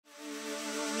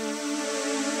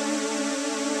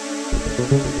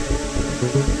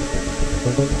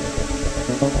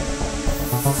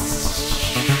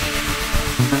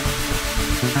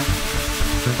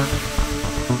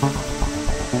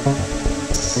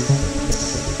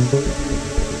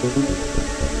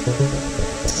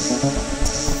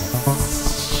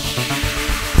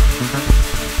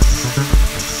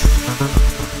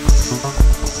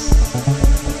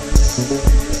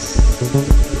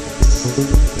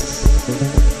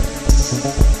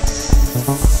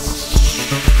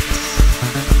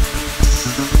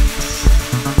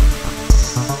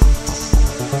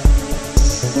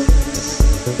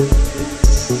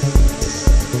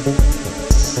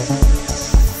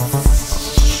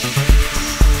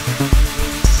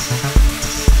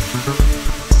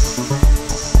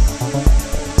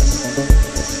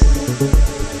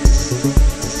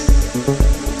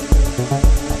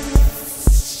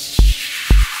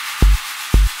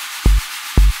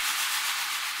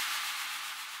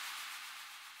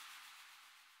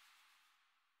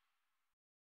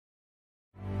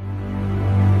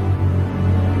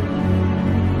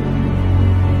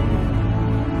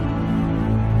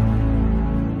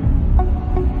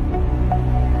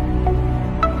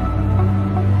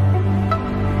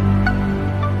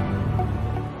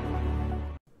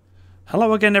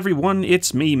Hello again everyone,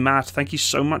 it's me Matt, thank you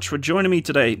so much for joining me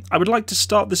today. I would like to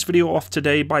start this video off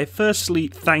today by firstly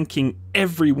thanking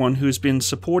everyone who has been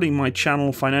supporting my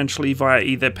channel financially via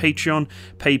either Patreon,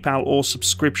 PayPal or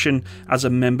subscription as a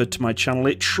member to my channel.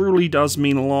 It truly does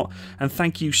mean a lot, and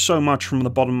thank you so much from the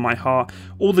bottom of my heart.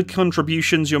 All the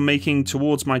contributions you're making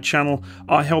towards my channel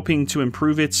are helping to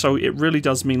improve it, so it really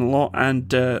does mean a lot, and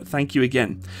thank you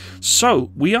again.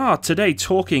 So we are today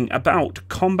talking about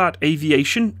combat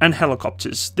aviation and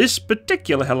helicopters. This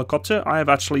particular helicopter I have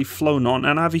actually flown on,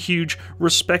 and I have a huge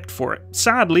respect for it.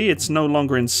 Sadly, it's no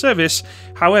longer in service.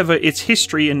 However, its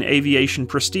history and aviation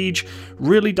prestige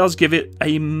really does give it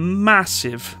a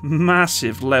massive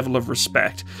level of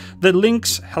respect. The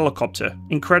Lynx helicopter,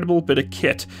 incredible bit of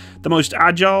kit, the most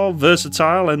agile,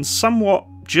 versatile, and somewhat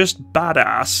just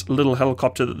badass little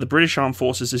helicopter that the British Armed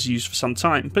Forces has used for some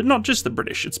time. But not just the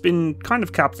British, it's been kind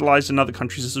of capitalized in other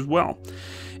countries as well.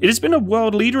 It has been a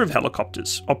world leader of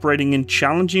helicopters, operating in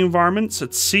challenging environments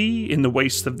at sea, in the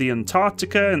wastes of the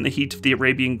Antarctica, in the heat of the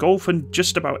Arabian Gulf, and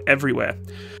just about everywhere.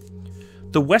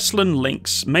 The Westland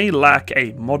Lynx may lack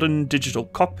a modern digital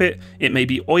cockpit, it may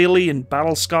be oily and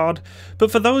battle-scarred,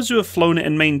 but for those who have flown it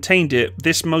and maintained it,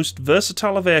 this most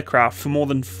versatile of aircraft for more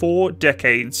than 4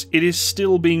 decades, it is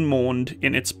still being mourned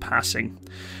in its passing.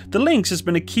 The Lynx has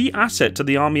been a key asset to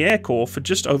the Army Air Corps for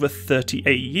just over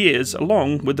 38 years,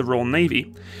 along with the Royal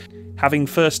Navy, having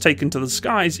first taken to the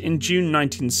skies in June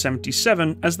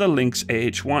 1977 as the Lynx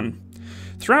AH-1.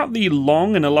 Throughout the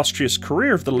long and illustrious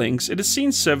career of the Lynx, it has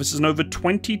seen services in over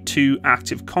 22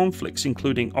 active conflicts,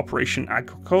 including Operation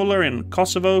Agricola in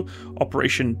Kosovo,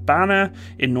 Operation Banner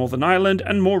in Northern Ireland,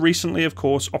 and more recently, of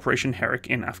course, Operation Herrick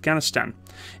in Afghanistan.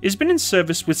 It has been in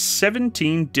service with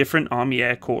 17 different Army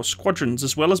Air Corps squadrons,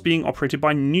 as well as being operated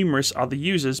by numerous other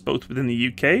users, both within the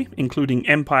UK, including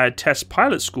Empire Test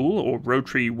Pilot School, or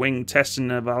Rotary Wing Test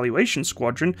and Evaluation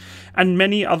Squadron, and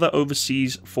many other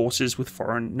overseas forces with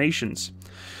foreign nations.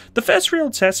 The first real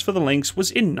test for the Lynx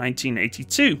was in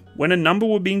 1982, when a number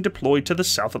were being deployed to the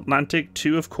South Atlantic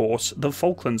to, of course, the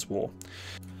Falklands War.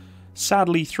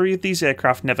 Sadly, 3 of these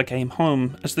aircraft never came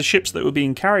home, as the ships that were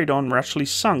being carried on were actually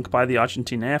sunk by the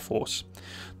Argentine Air Force.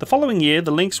 The following year,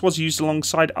 the Lynx was used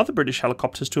alongside other British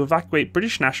helicopters to evacuate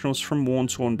British nationals from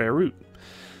war-torn Beirut.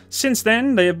 Since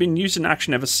then, they have been used in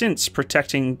action ever since,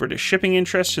 protecting British shipping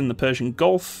interests in the Persian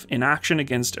Gulf, in action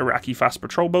against Iraqi fast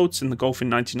patrol boats in the Gulf in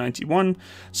 1991,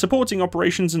 supporting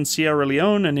operations in Sierra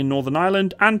Leone and in Northern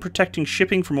Ireland, and protecting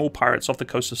shipping from all pirates off the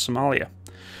coast of Somalia.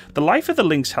 The life of the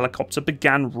Lynx helicopter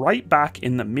began right back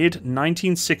in the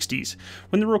mid-1960s,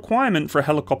 when the requirement for a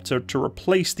helicopter to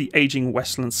replace the aging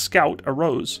Westland Scout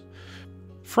arose.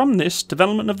 From this,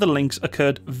 development of the Lynx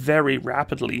occurred very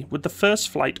rapidly, with the first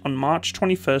flight on March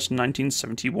 21,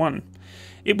 1971.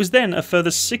 It was then a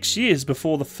further 6 years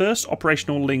before the first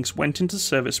operational Lynx went into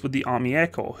service with the Army Air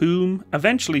Corps, whom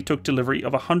eventually took delivery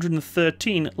of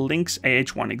 113 Lynx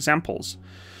AH-1 examples.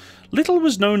 Little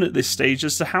was known at this stage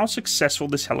as to how successful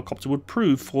this helicopter would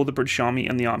prove for the British Army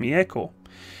and the Army Air Corps.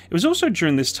 It was also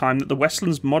during this time that the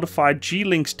Westland's modified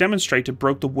G-Lynx demonstrator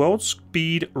broke the world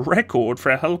speed record for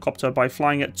a helicopter by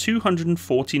flying at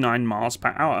 249 miles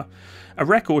per hour, a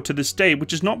record to this day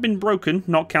which has not been broken,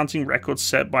 not counting records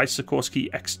set by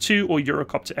Sikorsky X2 or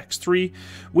Eurocopter X3,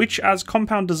 which as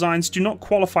compound designs do not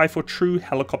qualify for true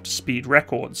helicopter speed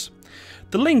records.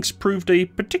 The Lynx proved a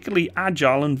particularly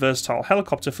agile and versatile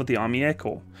helicopter for the Army Air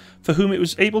Corps, for whom it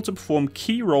was able to perform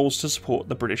key roles to support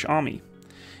the British Army.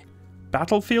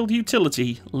 Battlefield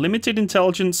utility, limited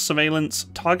intelligence, surveillance,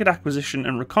 target acquisition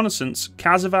and reconnaissance,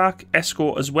 CASEVAC,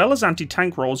 escort, as well as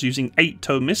anti-tank roles using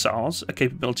 8-tow missiles, a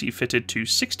capability fitted to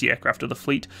 60 aircraft of the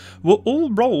fleet, were all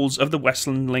roles of the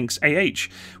Westland Lynx AH,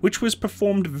 which was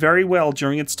performed very well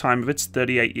during its time of its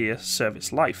 38-year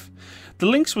service life. The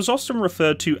Lynx was often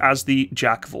referred to as the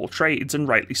jack of all trades, and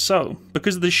rightly so,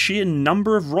 because of the sheer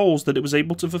number of roles that it was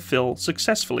able to fulfill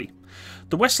successfully.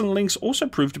 The Westland Lynx also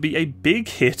proved to be a big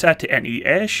hit at any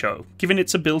air show, given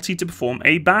its ability to perform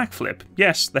a backflip.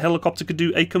 Yes, the helicopter could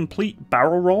do a complete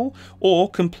barrel roll, or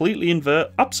completely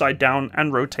invert upside down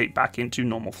and rotate back into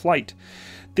normal flight.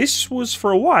 This was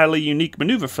for a while a unique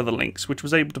maneuver for the Lynx, which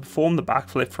was able to perform the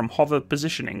backflip from hover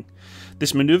positioning.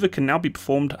 This maneuver can now be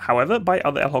performed, however, by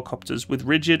other helicopters with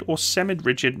rigid or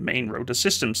semi-rigid main rotor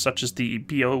systems, such as the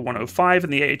BO-105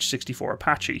 and the AH-64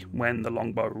 Apache, when the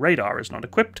longbow radar is not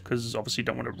equipped, because obviously you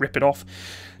don't want to rip it off.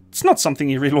 It's not something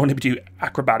you really want to do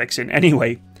acrobatics in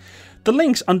anyway. The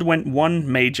Lynx underwent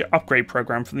one major upgrade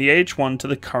program from the AH-1 to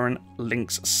the current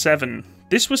Lynx 7.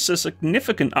 This was a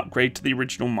significant upgrade to the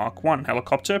original Mark I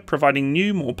helicopter, providing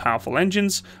new, more powerful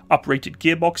engines, uprated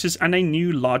gearboxes, and a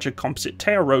new, larger composite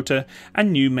tail rotor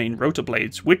and new main rotor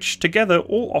blades, which together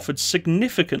all offered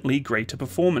significantly greater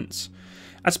performance.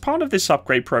 As part of this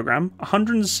upgrade program,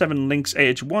 107 Lynx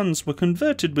AH-1s were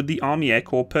converted, with the Army Air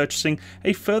Corps purchasing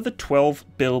a further 12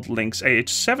 build Lynx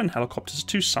AH-7 helicopters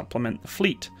to supplement the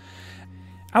fleet.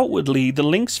 Outwardly, the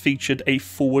Lynx featured a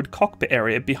forward cockpit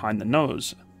area behind the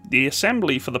nose. The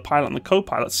assembly for the pilot and the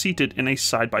co-pilot seated in a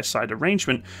side-by-side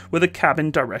arrangement with a cabin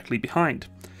directly behind.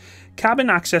 Cabin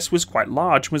access was quite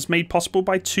large and was made possible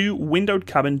by two windowed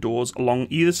cabin doors along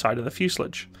either side of the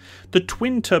fuselage. The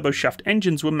twin turboshaft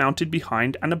engines were mounted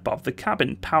behind and above the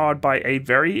cabin, powered by a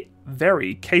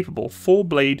very capable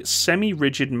 4-blade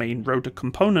semi-rigid main rotor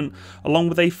component along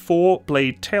with a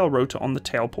 4-blade tail rotor on the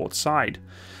tailport side.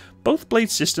 Both blade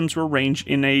systems were arranged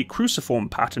in a cruciform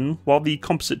pattern, while the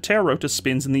composite tail rotor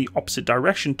spins in the opposite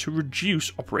direction to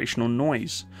reduce operational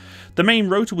noise. The main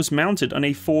rotor was mounted on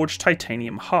a forged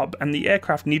titanium hub, and the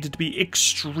aircraft needed to be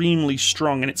extremely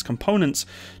strong in its components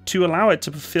to allow it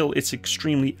to fulfill its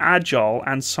extremely agile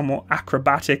and somewhat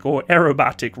acrobatic or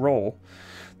aerobatic role.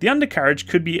 The undercarriage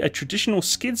could be a traditional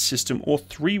skid system or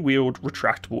 3-wheeled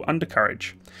retractable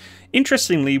undercarriage.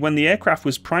 Interestingly, when the aircraft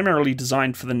was primarily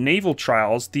designed for the naval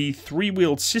trials, the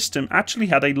 3-wheeled system actually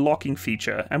had a locking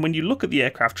feature, and when you look at the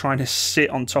aircraft trying to sit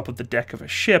on top of the deck of a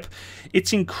ship,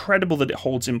 it's incredible that it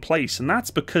holds in place, and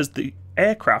that's because the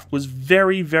aircraft was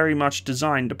very much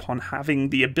designed upon having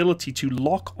the ability to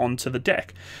lock onto the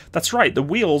deck. That's right, the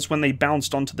wheels, when they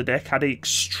bounced onto the deck, had an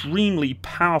extremely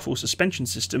powerful suspension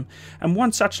system, and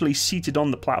once actually seated on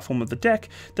the platform of the deck,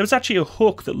 there was actually a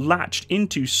hook that latched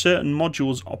into certain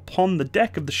modules upon the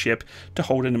deck of the ship to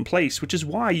hold it in place, which is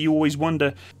why you always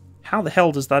wonder, how the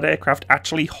hell does that aircraft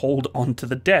actually hold onto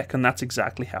the deck? And that's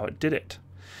exactly how it did it.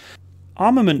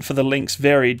 Armament for the Lynx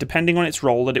varied depending on its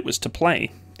role that it was to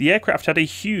play. The aircraft had a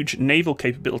huge naval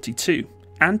capability too.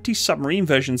 Anti-submarine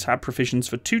versions had provisions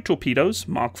for 2 torpedoes,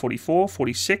 Mark 44,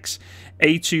 46,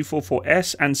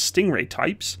 A244S and Stingray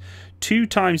types, 2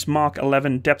 times Mark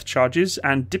 11 depth charges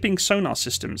and dipping sonar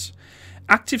systems.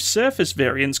 Active surface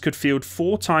variants could field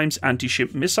 4 times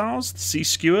anti-ship missiles, the Sea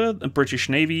Skewer, the British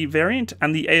Navy variant,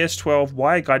 and the AS-12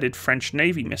 wire-guided French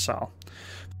Navy missile.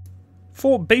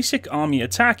 For basic army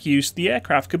attack use, the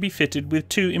aircraft could be fitted with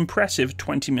 2 impressive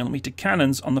 20mm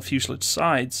cannons on the fuselage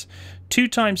sides. 2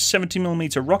 times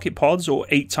 70mm rocket pods or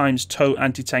 8 times TOW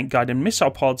anti-tank guided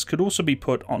missile pods could also be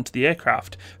put onto the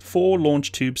aircraft, 4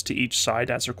 launch tubes to each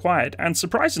side as required, and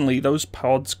surprisingly those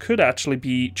pods could actually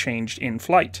be changed in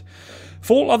flight.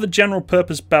 For all other general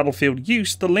purpose battlefield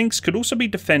use, the Lynx could also be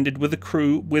defended with a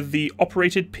crew with the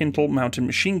operated pintle mounted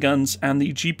machine guns and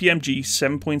the GPMG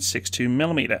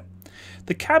 7.62mm.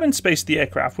 The cabin space of the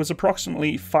aircraft was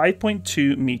approximately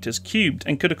 5.2 meters cubed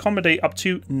and could accommodate up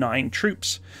to 9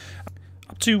 troops.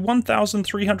 Up to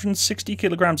 1,360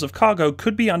 kilograms of cargo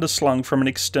could be underslung from an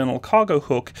external cargo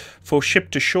hook for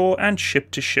ship-to-shore and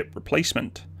ship-to-ship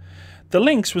replacement. The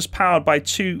Lynx was powered by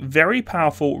 2 very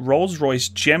powerful Rolls-Royce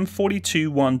Gem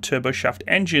 42-1 turboshaft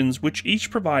engines, which each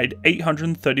provide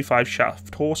 835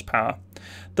 shaft horsepower.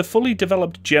 The fully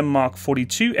developed Gem Mark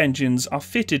 42 engines are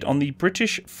fitted on the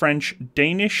British, French,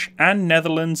 Danish, and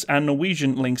Netherlands and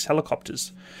Norwegian Lynx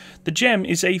helicopters. The Gem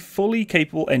is a fully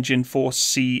capable engine for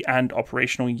sea and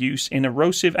operational use in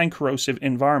erosive and corrosive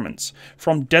environments,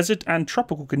 from desert and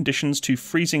tropical conditions to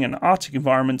freezing and Arctic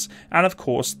environments, and of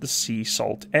course the sea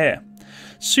salt air.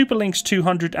 Super Lynx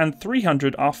 200 and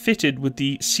 300 are fitted with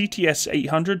the CTS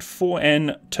 800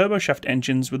 4N turboshaft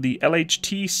engines with the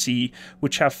LHTC,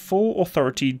 which have full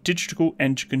authority digital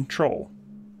engine control.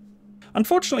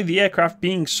 Unfortunately, the aircraft,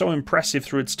 being so impressive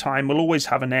through its time, will always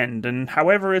have an end, and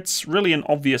however, it's really an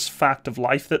obvious fact of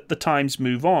life that the times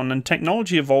move on and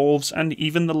technology evolves, and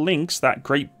even the Lynx, that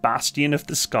great bastion of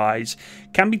the skies,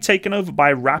 can be taken over by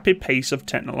a rapid pace of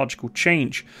technological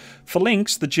change. For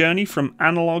Lynx, the journey from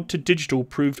analog to digital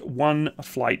proved one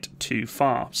flight too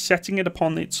far, setting it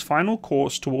upon its final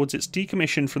course towards its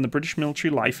decommission from the British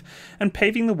military life and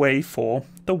paving the way for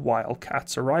the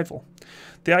Wildcat's arrival.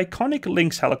 The iconic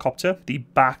Lynx helicopter, the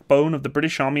backbone of the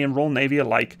British Army and Royal Navy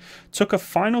alike, took a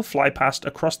final flypast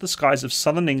across the skies of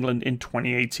southern England in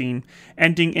 2018,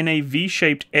 ending in a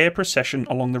V-shaped air procession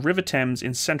along the River Thames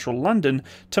in central London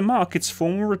to mark its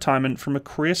formal retirement from a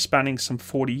career spanning some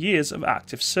 40 years of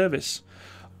active service.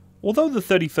 Although the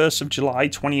 31st of July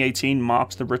 2018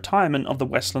 marks the retirement of the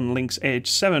Westland Lynx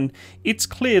AH-7, it's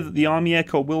clear that the Army Air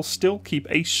Corps will still keep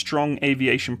a strong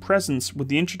aviation presence with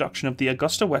the introduction of the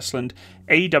AgustaWestland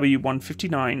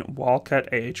AW-159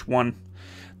 Wildcat AH-1.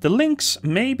 The Lynx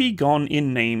may be gone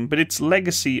in name, but its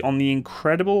legacy on the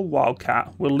incredible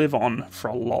Wildcat will live on for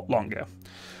a lot longer.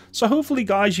 So hopefully,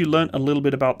 guys, you learnt a little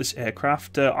bit about this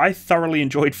aircraft. I thoroughly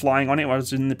enjoyed flying on it when I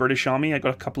was in the British Army. I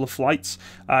got a couple of flights.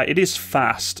 It is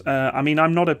fast. I mean,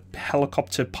 I'm not a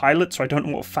helicopter pilot, so I don't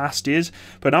know what fast is.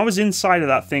 But I was inside of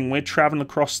that thing. We're traveling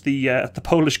across the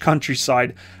Polish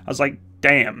countryside. I was like,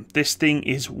 damn, this thing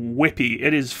is whippy.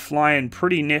 It is flying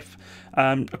pretty niff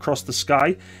across the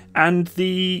sky. And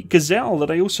the Gazelle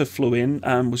that I also flew in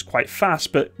was quite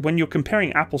fast, but when you're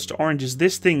comparing apples to oranges,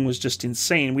 this thing was just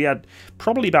insane. We had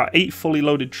probably about 8 fully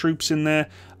loaded troops in there,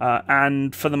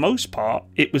 and for the most part,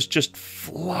 it was just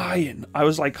flying. I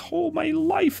was like, oh my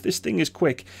life, this thing is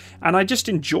quick. And I just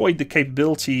enjoyed the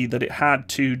capability that it had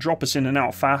to drop us in and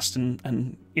out fast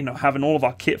and you know, having all of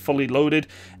our kit fully loaded.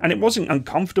 And it wasn't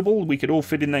uncomfortable. We could all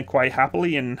fit in there quite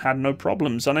happily and had no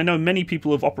problems. And I know many people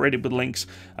who have operated with Lynx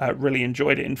really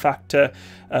enjoyed it. In fact, a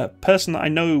person that I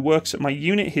know who works at my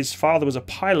unit, his father was a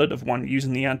pilot of one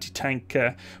using the anti-tank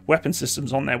weapon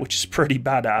systems on there, which is pretty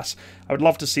badass. I would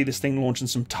love to see this thing launching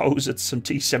some toes at some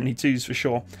T-72s for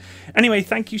sure. Anyway,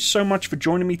 thank you so much for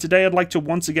joining me today. I'd like to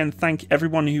once again thank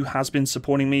everyone who has been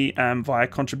supporting me via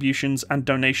contributions and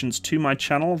donations to my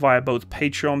channel via both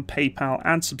Patreon, PayPal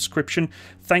and subscription.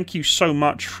 Thank you so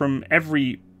much from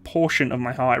every portion of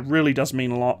my heart. It really does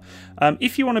mean a lot.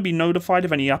 If you want to be notified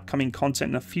of any upcoming content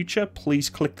in the future, please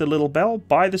click the little bell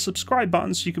by the subscribe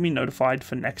button so you can be notified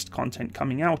for next content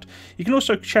coming out. You can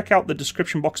also check out the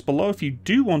description box below if you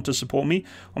do want to support me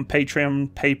on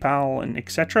Patreon, PayPal and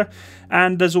etc.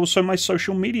 And there's also my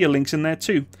social media links in there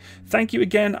too. Thank you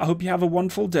again. I hope you have a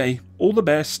wonderful day. All the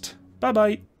best. Bye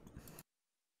bye.